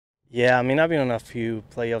Yeah, I mean, I've been on a few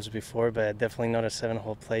playoffs before, but definitely not a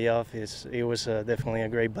 7-hole playoff. It was definitely a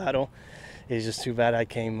great battle. It's just too bad I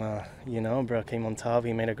came, bro came on top.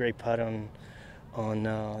 He made a great putt on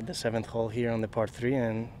the 7th hole here on the par 3,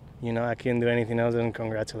 and, I couldn't do anything else than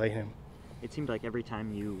congratulate him. It seemed like every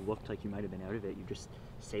time you looked like you might have been out of it, you just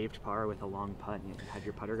saved par with a long putt and you had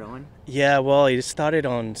your putter going. Yeah, well, it started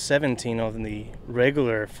on 17 of the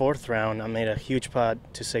regular 4th round. I made a huge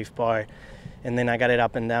putt to save par, and then I got it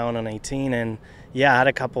up and down on 18, and yeah, I had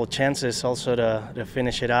a couple of chances also to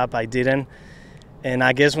finish it up. I didn't, and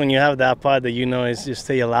I guess when you have that putt that is just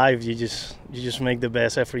stay alive, you just make the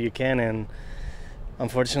best effort you can, and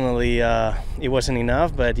unfortunately it wasn't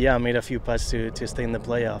enough. But yeah, I made a few putts to stay in the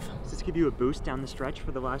playoff. Does this give you a boost down the stretch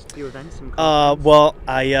for the last few events? Well,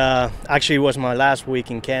 I actually, it was my last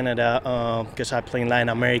week in Canada because I play in Latin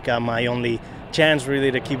America. My only chance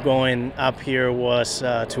really to keep going up here was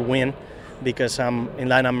to win, because I'm in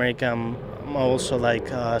Latin America. I'm also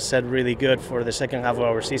set really good for the second half of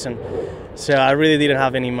our season, so I really didn't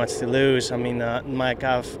have any much to lose. I mean, I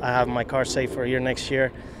have my car safe for here next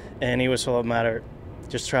year, and it was all a matter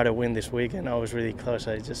just try to win this week, and I was really close.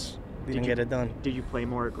 I just didn't get it done. Did you play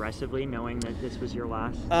more aggressively knowing that this was your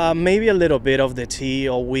last? Maybe a little bit of the tee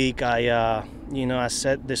all week. I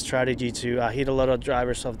set the strategy to hit a lot of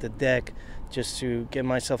drivers off the deck just to get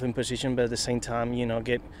myself in position, but at the same time,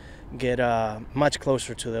 get much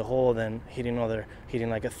closer to the hole than hitting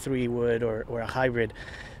like a 3-wood or a hybrid.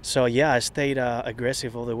 So yeah, I stayed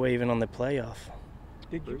aggressive all the way, even on the playoff.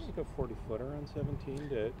 Did you make a 40-footer on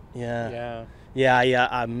 17? Yeah.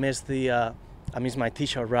 I missed my tee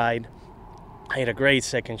shot ride. I had a great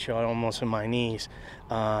second shot, almost on my knees,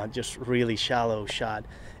 just really shallow shot,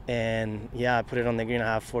 and yeah, I put it on the green.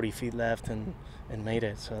 I have 40 feet left and made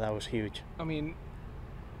it. So that was huge. I mean,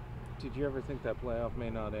 did you ever think that playoff may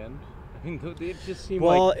not end? I mean, it just seemed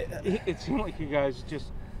it seemed like you guys just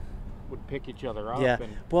would pick each other up. Yeah.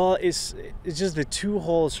 Well, it's just the 2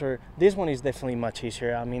 holes this one is definitely much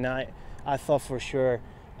easier. I mean, I thought for sure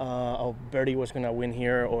birdie was gonna win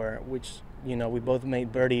here, we both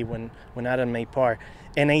made birdie when Adam made par.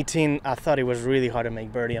 And 18, I thought it was really hard to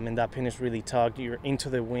make birdie. I mean, that pin is really tugged. You're into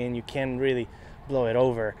the wind. You can't really blow it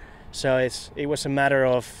over. So it was a matter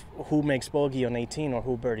of who makes bogey on 18 or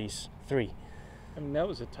who birdies 3. I mean, that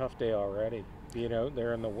was a tough day already.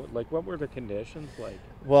 There in the what were the conditions like?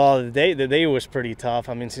 Well, the day was pretty tough.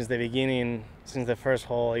 I mean, since the beginning, since the first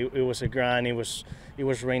hole, it was a grind. It was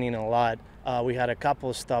raining a lot. We had a couple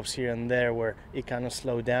of stops here and there where it kind of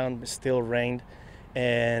slowed down, but still rained.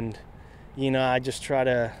 And I just try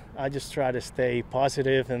to stay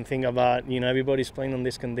positive and think about everybody's playing on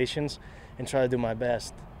these conditions, and try to do my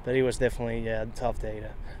best. But it was definitely a tough day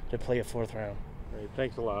to play a 4th round. Great,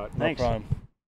 thanks a lot. No problem.